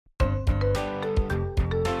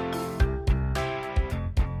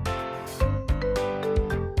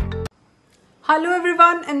Hello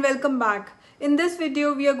everyone and welcome back. In this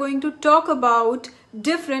video, we are going to talk about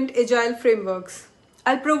different agile frameworks.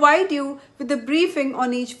 I'll provide you with a briefing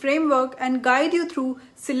on each framework and guide you through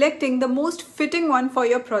selecting the most fitting one for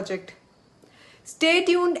your project. Stay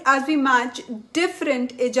tuned as we match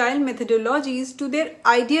different agile methodologies to their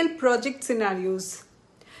ideal project scenarios.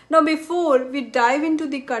 Now, before we dive into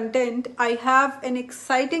the content, I have an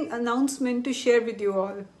exciting announcement to share with you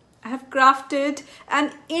all. I have crafted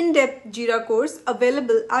an in-depth Jira course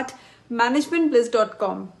available at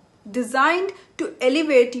managementbliss.com, designed to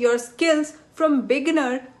elevate your skills from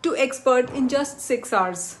beginner to expert in just 6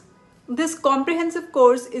 hours. This comprehensive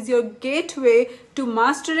course is your gateway to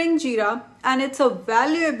mastering Jira, and it's a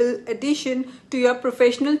valuable addition to your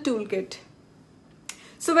professional toolkit.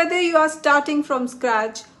 So whether you are starting from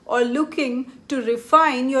scratch or looking to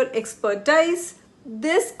refine your expertise,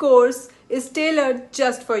 this course is tailored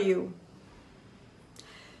just for you.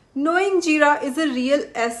 Knowing Jira is a real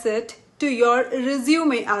asset to your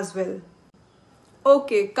resume as well.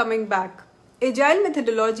 Okay, coming back. Agile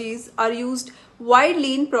methodologies are used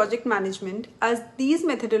widely in project management, as these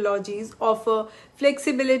methodologies offer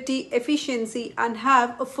flexibility, efficiency, and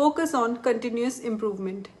have a focus on continuous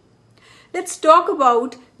improvement. Let's talk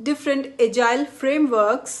about different agile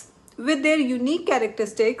frameworks with their unique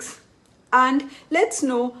characteristics, and let's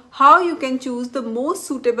know how you can choose the most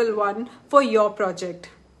suitable one for your project.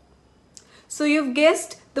 So you've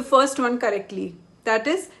guessed the first one correctly. That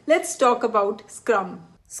is, let's talk about Scrum.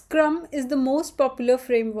 Scrum is the most popular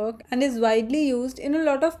framework and is widely used in a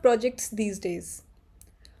lot of projects these days.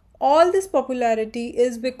 All this popularity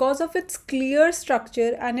is because of its clear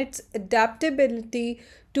structure and its adaptability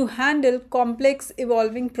to handle complex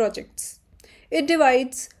evolving projects. It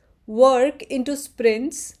divides work into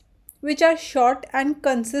sprints, which are short and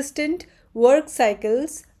consistent work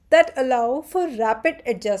cycles that allow for rapid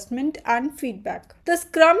adjustment and feedback. The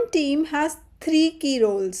Scrum team has 3 key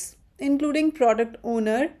roles, including product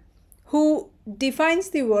owner, who defines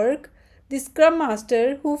the work, the Scrum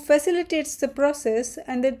Master, who facilitates the process,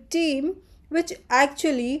 and the team which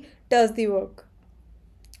actually does the work.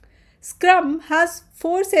 Scrum has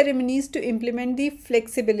 4 ceremonies to implement the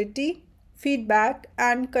flexibility, feedback,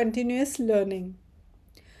 and continuous learning.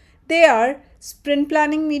 They are sprint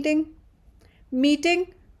planning meeting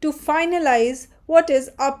to finalize what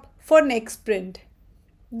is up for next sprint,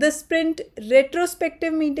 the sprint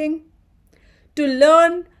retrospective meeting to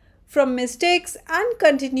learn from mistakes and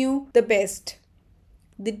continue the best,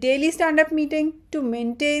 the daily stand-up meeting to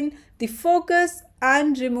maintain the focus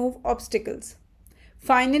and remove obstacles.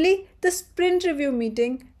 Finally, the sprint review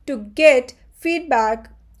meeting to get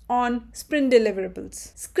feedback on sprint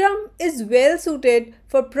deliverables. Scrum is well suited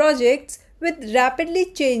for projects with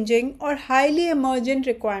rapidly changing or highly emergent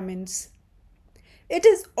requirements. It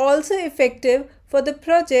is also effective for the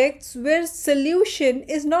projects where solution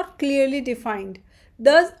is not clearly defined,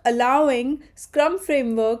 thus allowing Scrum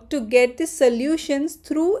framework to get the solutions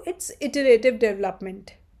through its iterative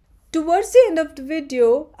development. Towards the end of the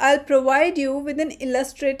video, I'll provide you with an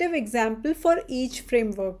illustrative example for each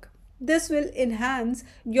framework. This will enhance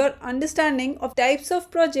your understanding of types of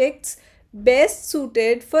projects best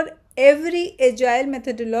suited for every agile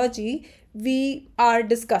methodology we are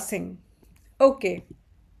discussing. Okay.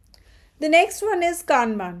 The next one is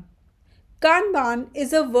Kanban. Kanban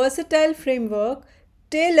is a versatile framework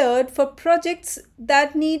tailored for projects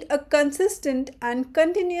that need a consistent and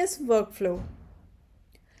continuous workflow,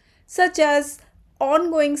 such as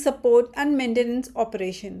ongoing support and maintenance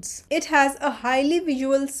operations. It has a highly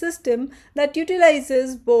visual system that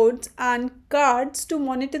utilizes boards and cards to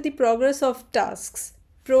monitor the progress of tasks,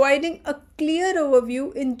 providing a clear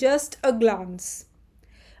overview in just a glance.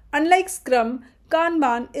 Unlike Scrum,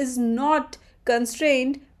 Kanban is not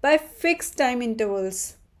constrained by fixed time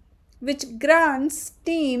intervals, which grants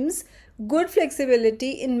teams good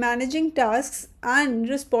flexibility in managing tasks and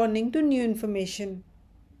responding to new information.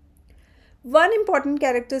 One important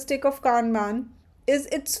characteristic of Kanban is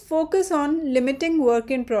its focus on limiting work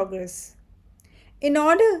in progress, in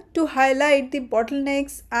order to highlight the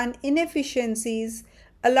bottlenecks and inefficiencies,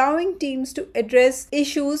 allowing teams to address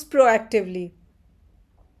issues proactively.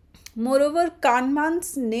 Moreover,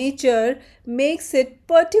 Kanban's nature makes it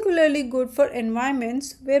particularly good for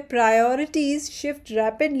environments where priorities shift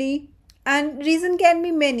rapidly, and reason can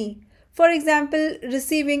be many. For example,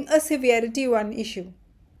 receiving a severity 1 issue.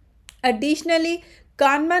 Additionally,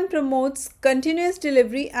 Kanban promotes continuous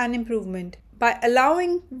delivery and improvement by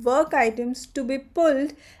allowing work items to be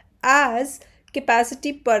pulled as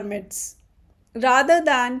capacity permits, rather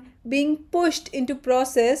than being pushed into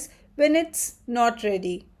process when it's not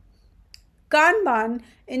ready. Kanban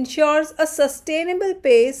ensures a sustainable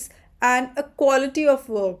pace and a quality of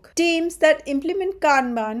work. Teams that implement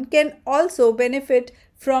Kanban can also benefit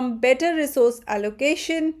from better resource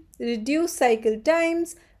allocation, reduced cycle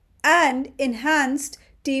times, and enhanced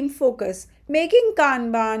team focus, making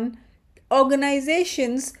Kanban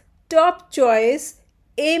organizations' top choice,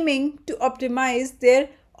 aiming to optimize their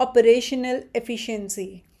operational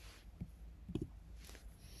efficiency.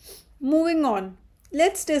 Moving on,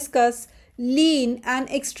 let's discuss lean and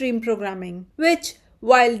extreme programming, which,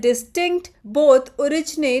 while distinct, both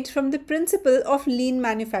originate from the principle of lean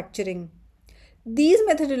manufacturing. These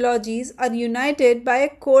methodologies are united by a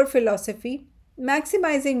core philosophy,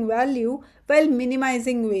 maximizing value while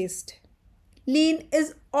minimizing waste. Lean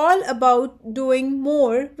is all about doing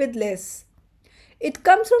more with less. It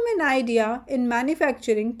comes from an idea in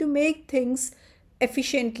manufacturing to make things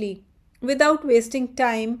efficiently without wasting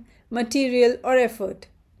time, material, or effort.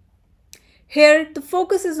 Here, the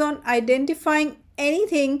focus is on identifying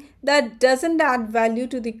anything that doesn't add value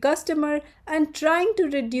to the customer and trying to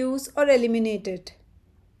reduce or eliminate it.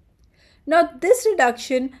 Now, this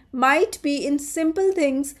reduction might be in simple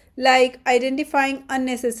things like identifying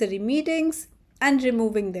unnecessary meetings and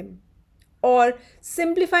removing them, or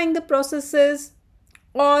simplifying the processes,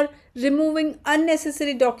 or removing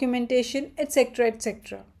unnecessary documentation, etc.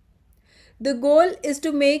 etc. The goal is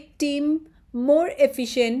to make team more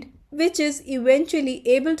efficient, which is eventually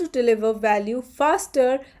able to deliver value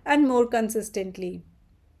faster and more consistently.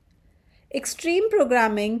 Extreme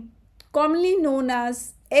programming, commonly known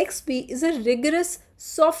as XP, is a rigorous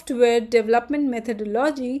software development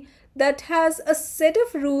methodology that has a set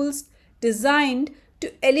of rules designed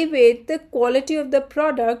to elevate the quality of the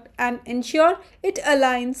product and ensure it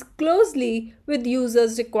aligns closely with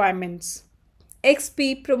users' requirements.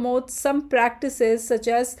 XP promotes some practices such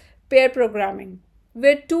as pair programming,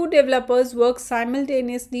 where two developers work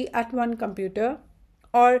simultaneously at one computer,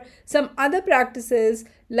 or some other practices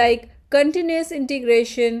like continuous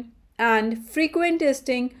integration and frequent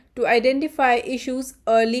testing to identify issues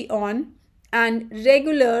early on, and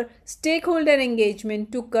regular stakeholder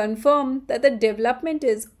engagement to confirm that the development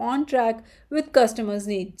is on track with customers'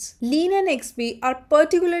 needs. Lean and XP are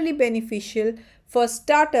particularly beneficial for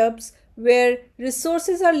startups where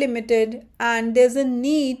resources are limited and there's a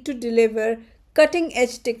need to deliver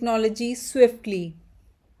cutting-edge technology swiftly.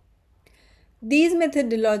 These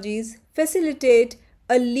methodologies facilitate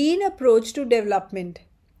a lean approach to development.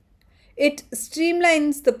 It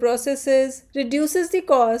streamlines the processes, reduces the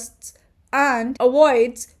costs, and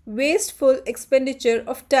avoids wasteful expenditure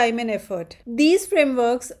of time and effort. These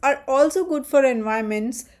frameworks are also good for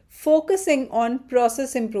environments focusing on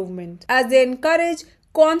process improvement, as they encourage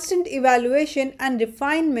constant evaluation and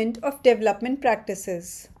refinement of development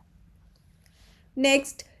practices.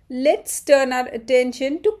 Next, let's turn our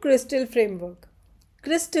attention to Crystal framework.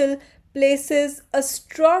 Crystal places a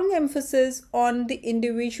strong emphasis on the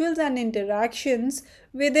individuals and interactions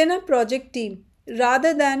within a project team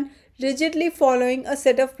rather than rigidly following a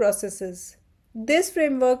set of processes. This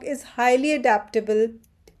framework is highly adaptable,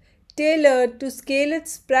 tailored to scale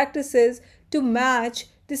its practices to match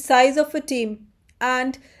the size of a team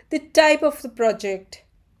and the type of the project.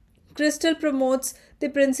 Crystal promotes the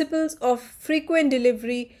principles of frequent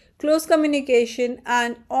delivery, close communication,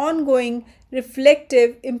 and ongoing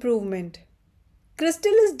reflective improvement.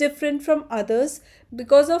 Crystal is different from others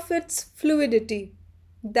because of its fluidity.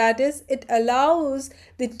 That is, it allows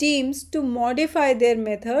the teams to modify their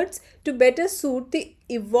methods to better suit the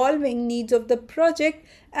evolving needs of the project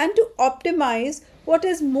and to optimize what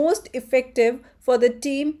is most effective for the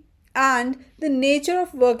team and the nature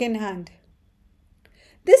of work in hand.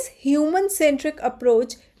 This human-centric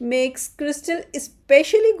approach makes Crystal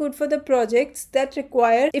especially good for the projects that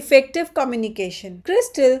require effective communication.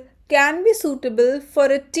 Crystal can be suitable for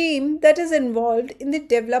a team that is involved in the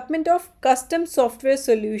development of custom software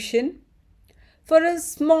solution for a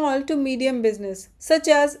small to medium business, such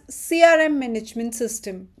as CRM management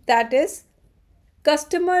system, that is,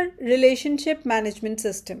 customer relationship management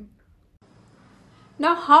system.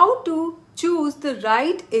 Now, how to choose the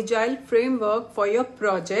right agile framework for your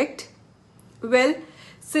project? Well,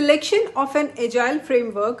 selection of an agile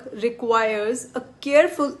framework requires a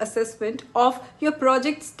careful assessment of your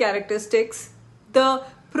project's characteristics, the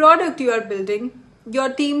product you are building,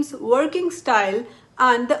 your team's working style,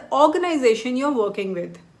 and the organization you're working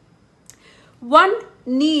with. One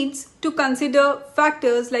needs to consider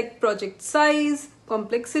factors like project size,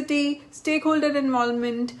 complexity, stakeholder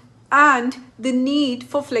involvement, and the need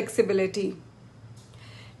for flexibility.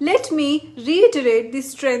 Let me reiterate the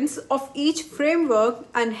strengths of each framework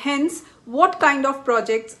and hence what kind of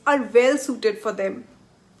projects are well suited for them.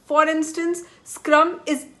 For instance, Scrum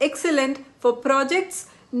is excellent for projects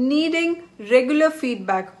needing regular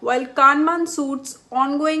feedback, while Kanban suits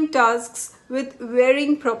ongoing tasks with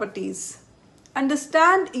varying properties.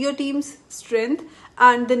 Understand your team's strength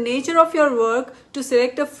and the nature of your work to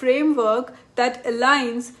select a framework that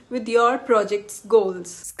aligns with your project's goals.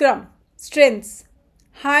 Scrum. Strengths.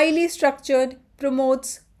 Highly structured,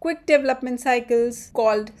 promotes quick development cycles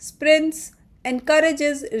called sprints,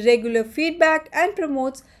 encourages regular feedback and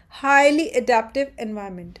promotes highly adaptive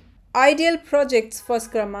environment. Ideal projects for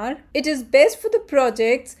Scrum are: it is best for the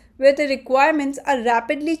projects where the requirements are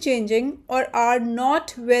rapidly changing or are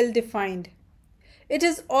not well defined. It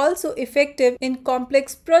is also effective in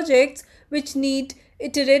complex projects which need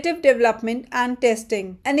iterative development and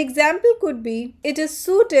testing. An example could be, it is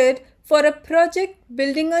suited for a project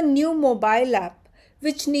building a new mobile app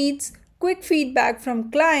which needs quick feedback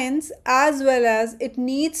from clients as well as it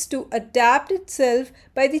needs to adapt itself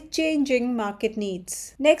by the changing market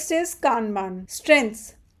needs. Next is Kanban.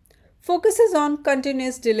 Strengths. Focuses on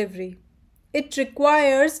continuous delivery. It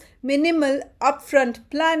requires minimal upfront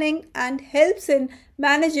planning and helps in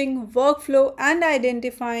managing workflow and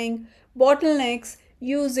identifying bottlenecks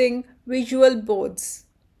using visual boards.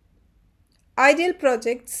 Ideal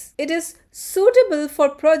projects. It is suitable for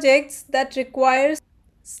projects that require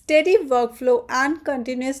steady workflow and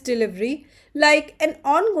continuous delivery, like an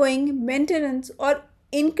ongoing maintenance or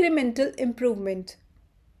incremental improvement.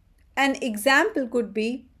 An example could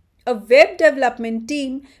be a web development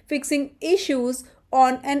team fixing issues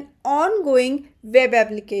on an ongoing web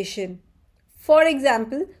application. For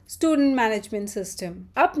example, student management system.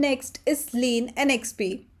 Up next is Lean and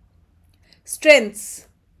XP. Strengths.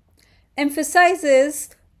 Emphasizes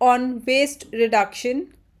on waste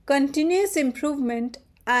reduction, continuous improvement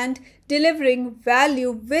and delivering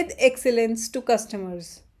value with excellence to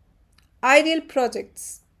customers. Ideal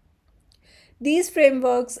projects. These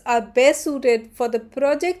frameworks are best suited for the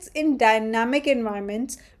projects in dynamic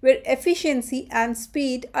environments where efficiency and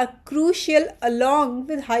speed are crucial along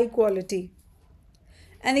with high quality.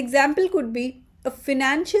 An example could be a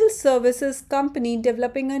financial services company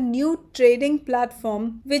developing a new trading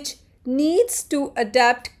platform which needs to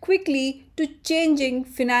adapt quickly to changing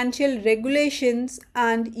financial regulations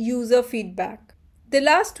and user feedback. The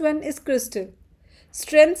last one is Crystal.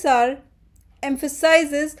 Strengths are: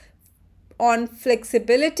 emphasizes on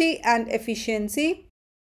flexibility and efficiency,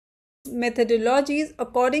 methodologies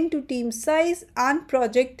according to team size and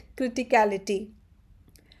project criticality.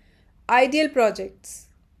 Ideal projects.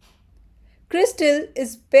 Crystal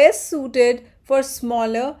is best suited for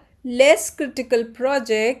smaller, less critical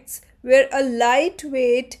projects where a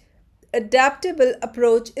lightweight, adaptable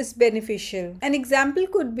approach is beneficial. An example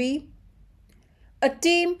could be a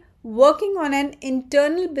team working on an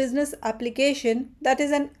internal business application, that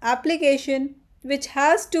is an application which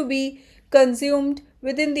has to be consumed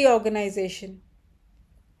within the organization.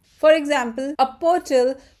 For example, a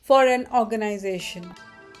portal for an organization.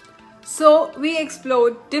 So we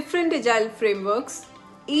explored different agile frameworks.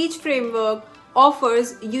 Each framework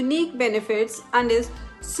offers unique benefits and is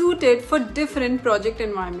suited for different project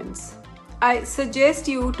environments. I suggest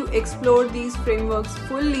you to explore these frameworks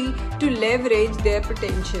fully to leverage their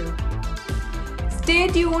potential. Stay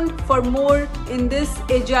tuned for more in this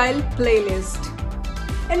Agile playlist.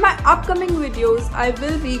 In my upcoming videos, I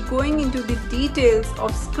will be going into the details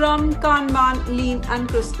of Scrum, Kanban, Lean and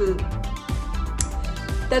Crystal.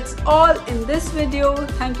 That's all in this video.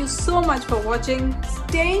 Thank you so much for watching.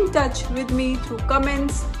 Stay in touch with me through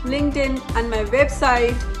comments, LinkedIn and my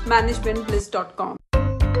website managementbliss.com.